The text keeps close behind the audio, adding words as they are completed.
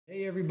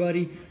Hey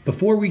everybody,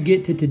 before we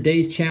get to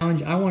today's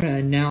challenge, I want to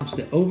announce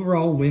the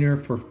overall winner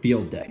for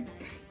field day.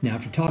 Now,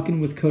 after talking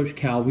with Coach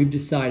Cal, we've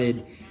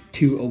decided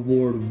to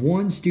award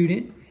one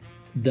student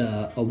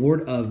the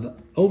award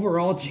of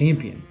overall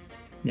champion.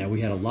 Now, we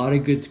had a lot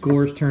of good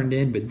scores turned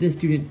in, but this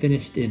student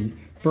finished in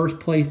first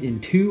place in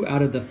 2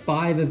 out of the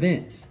 5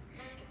 events.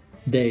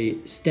 They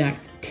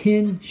stacked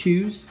 10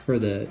 shoes for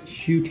the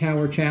shoe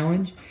tower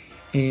challenge,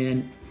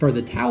 and for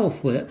the towel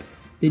flip,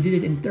 they did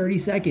it in 30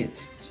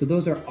 seconds. So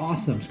those are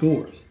awesome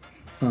scores.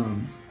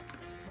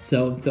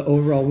 So the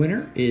overall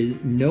winner is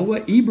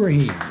Noah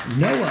Ibrahim.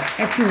 Noah,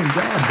 excellent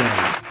job,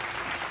 buddy.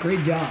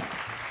 Great job.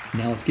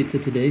 Now let's get to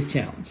today's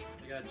challenge.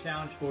 I got a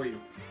challenge for you.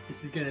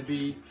 This is gonna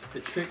be the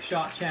trick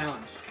shot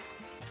challenge.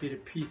 Get a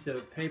piece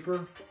of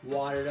paper,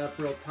 wad it up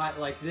real tight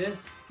like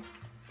this.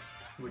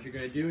 What you're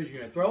gonna do is you're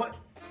gonna throw it.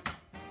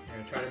 You're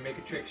gonna try to make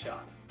a trick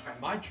shot. All right,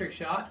 my trick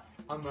shot,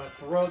 I'm gonna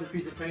throw the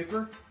piece of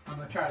paper. I'm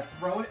gonna try to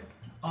throw it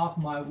off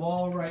my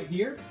wall right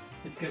here.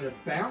 It's gonna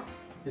bounce.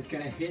 It's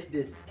gonna hit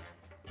this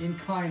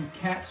inclined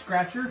cat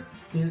scratcher.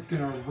 Then it's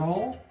gonna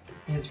roll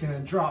and it's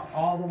gonna drop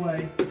all the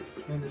way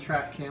in the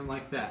trash can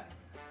like that.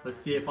 Let's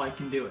see if I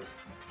can do it.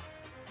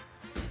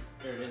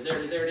 There it is, there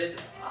it is, there it is.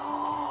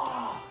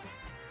 Oh!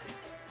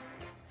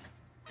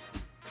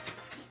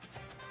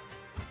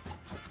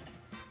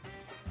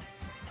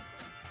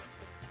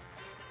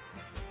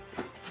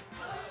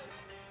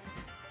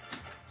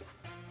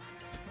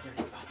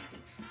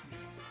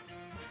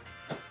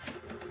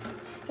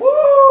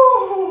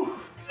 Woo!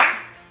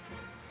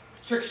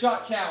 Trick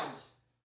shot challenge.